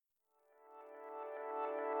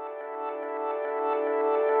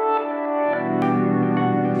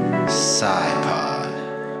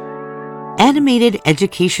Animated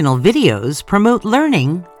educational videos promote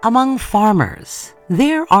learning among farmers.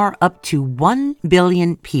 There are up to 1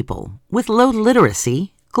 billion people with low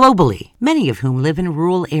literacy globally, many of whom live in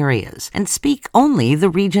rural areas and speak only the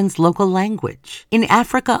region's local language. In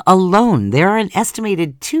Africa alone, there are an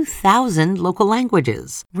estimated 2,000 local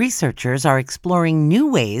languages. Researchers are exploring new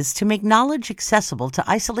ways to make knowledge accessible to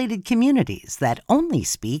isolated communities that only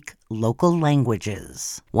speak local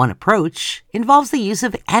languages. One approach involves the use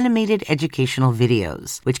of animated educational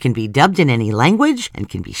videos, which can be dubbed in any language and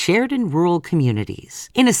can be shared in rural communities.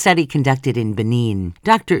 In a study conducted in Benin,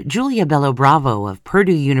 Dr. Julia Bello Bravo of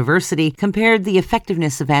Purdue University compared the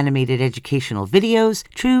effectiveness of animated educational videos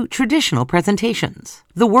to traditional presentations.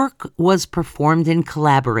 The work was performed in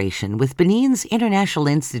collaboration with Benin's International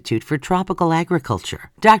Institute for Tropical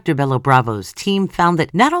Agriculture. Dr. Bello Bravo's team found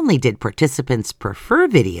that not only did participants prefer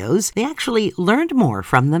videos, they actually learned more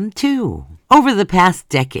from them too. Over the past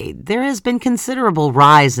decade, there has been considerable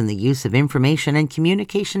rise in the use of information and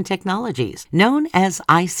communication technologies, known as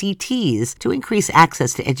ICTs, to increase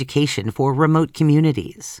access to education for remote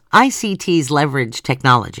communities. ICTs leverage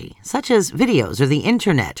technology, such as videos or the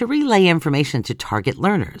internet, to relay information to target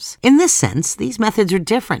learners. In this sense, these methods are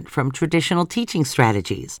different from traditional teaching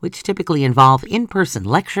strategies, which typically involve in-person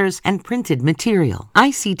lectures and printed material.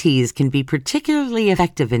 ICTs can be particularly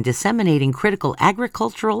effective in disseminating critical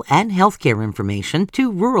agricultural and healthcare information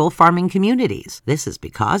to rural farming communities. This is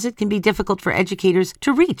because it can be difficult for educators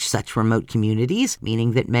to reach such remote communities,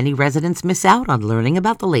 meaning that many residents miss out on learning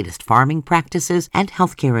about the latest farming practices and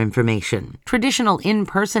healthcare information. Traditional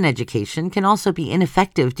in-person education can also be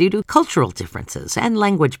ineffective due to cultural differences and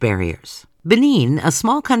language barriers. Benin, a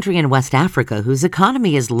small country in West Africa whose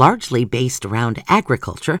economy is largely based around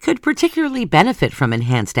agriculture, could particularly benefit from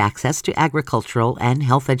enhanced access to agricultural and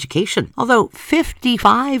health education. Although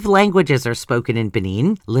 55 languages are spoken in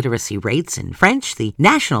Benin, literacy rates in French, the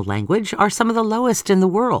national language, are some of the lowest in the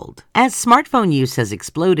world. As smartphone use has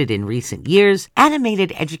exploded in recent years,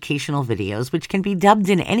 animated educational videos, which can be dubbed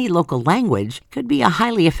in any local language, could be a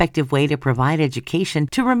highly effective way to provide education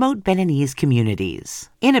to remote Beninese communities.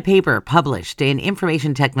 In a paper published in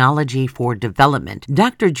Information Technology for Development,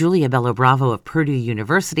 Dr. Julia Bello Bravo of Purdue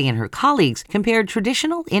University and her colleagues compared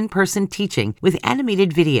traditional in-person teaching with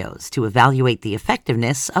animated videos to evaluate the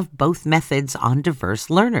effectiveness of both methods on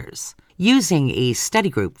diverse learners. Using a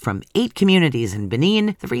study group from 8 communities in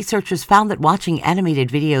Benin, the researchers found that watching animated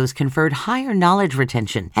videos conferred higher knowledge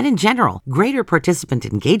retention and, in general, greater participant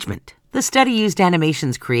engagement. The study used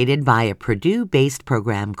animations created by a Purdue-based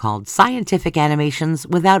program called Scientific Animations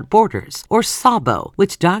Without Borders, or SAWBO,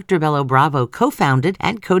 which Dr. Bello Bravo co-founded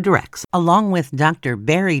and co-directs, along with Dr.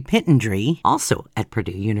 Barry Pittendree, also at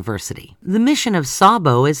Purdue University. The mission of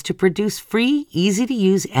SAWBO is to produce free,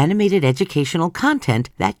 easy-to-use animated educational content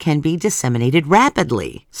that can be disseminated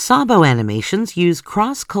rapidly. SAWBO animations use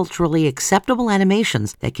cross-culturally acceptable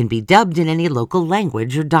animations that can be dubbed in any local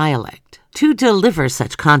language or dialect. To deliver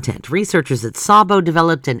such content, researchers at SAWBO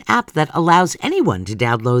developed an app that allows anyone to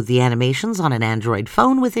download the animations on an Android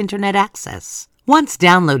phone with internet access. Once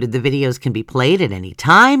downloaded, the videos can be played at any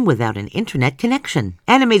time without an internet connection.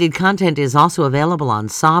 Animated content is also available on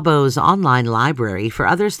SAWBO's online library for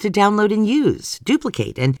others to download and use,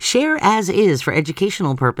 duplicate, and share as is for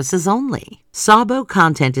educational purposes only. SAWBO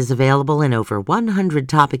content is available in over 100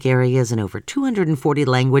 topic areas and over 240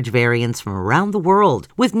 language variants from around the world,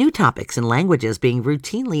 with new topics and languages being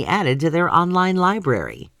routinely added to their online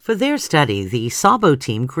library. For their study, the SAWBO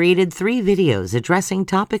team created 3 videos addressing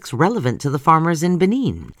topics relevant to the farmers in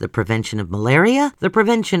Benin: the prevention of malaria, the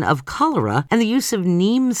prevention of cholera, and the use of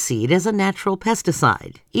neem seed as a natural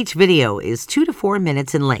pesticide. Each video is 2 to 4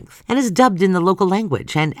 minutes in length and is dubbed in the local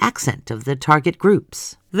language and accent of the target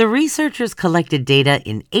groups. The researchers collected data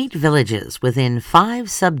in 8 villages within 5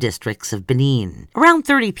 sub-districts of Benin. Around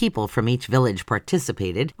 30 people from each village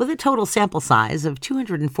participated, with a total sample size of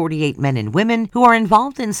 248 men and women who are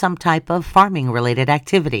involved in some type of farming-related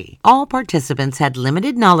activity. All participants had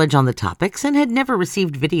limited knowledge on the topics and had never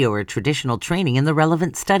received video or traditional training in the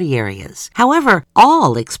relevant study areas. However,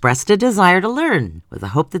 all expressed a desire to learn, with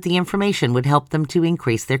a hope that the information would help them to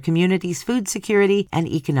increase their community's food security and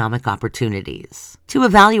economic opportunities. To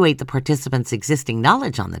evaluate the participants' existing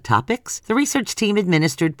knowledge on the topics, the research team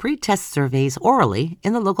administered pre-test surveys orally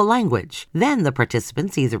in the local language. Then the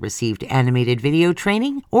participants either received animated video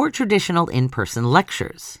training or traditional in-person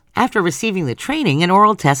lectures. After receiving the training, an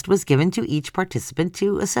oral test was given to each participant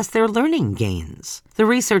to assess their learning gains. The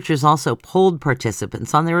researchers also polled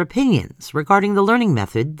participants on their opinions regarding the learning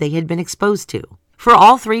method they had been exposed to. For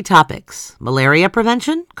all three topics, malaria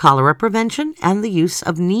prevention, cholera prevention, and the use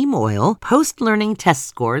of neem oil, post-learning test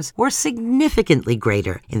scores were significantly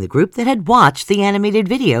greater in the group that had watched the animated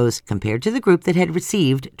videos compared to the group that had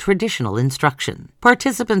received traditional instruction.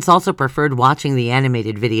 Participants also preferred watching the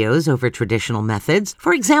animated videos over traditional methods.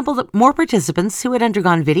 For example, more participants who had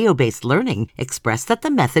undergone video-based learning expressed that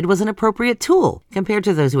the method was an appropriate tool compared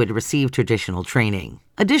to those who had received traditional training.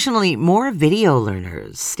 Additionally, more video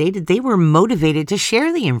learners stated they were motivated to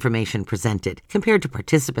share the information presented compared to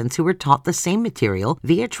participants who were taught the same material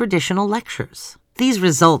via traditional lectures. These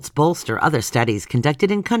results bolster other studies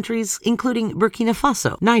conducted in countries including Burkina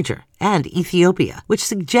Faso, Niger, and Ethiopia, which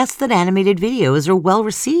suggest that animated videos are well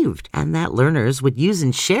received and that learners would use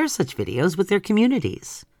and share such videos with their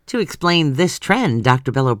communities. To explain this trend,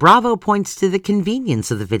 Dr. Bello Bravo points to the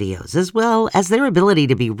convenience of the videos as well as their ability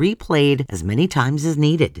to be replayed as many times as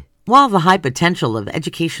needed. While the high potential of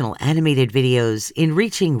educational animated videos in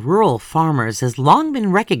reaching rural farmers has long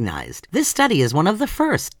been recognized, this study is one of the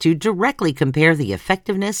first to directly compare the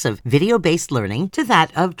effectiveness of video-based learning to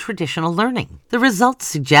that of traditional learning. The results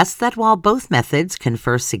suggest that while both methods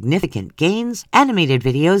confer significant gains, animated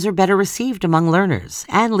videos are better received among learners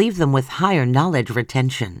and leave them with higher knowledge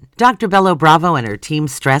retention. Dr. Bello Bravo and her team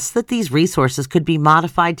stress that these resources could be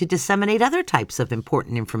modified to disseminate other types of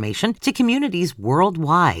important information to communities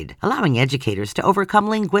worldwide, allowing educators to overcome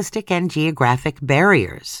linguistic and geographic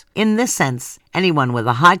barriers. In this sense, anyone with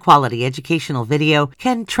a high-quality educational video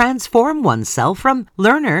can transform oneself from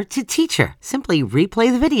learner to teacher. Simply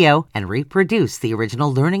replay the video and reproduce the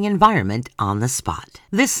original learning environment on the spot.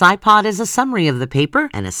 This SciPod is a summary of the paper,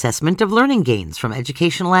 an assessment of learning gains from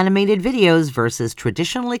educational animated videos versus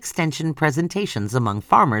traditional extension presentations among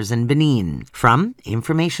farmers in Benin, from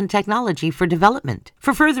Information Technology for Development.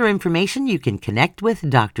 For further information, you can connect with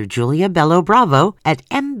Dr. Julia Bello Bravo at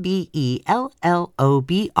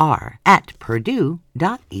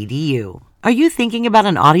mbellobr@purdue.edu. Are you thinking about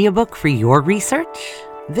an audiobook for your research?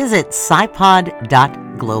 Visit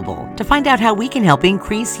scipod.global to find out how we can help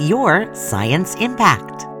increase your science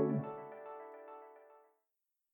impact.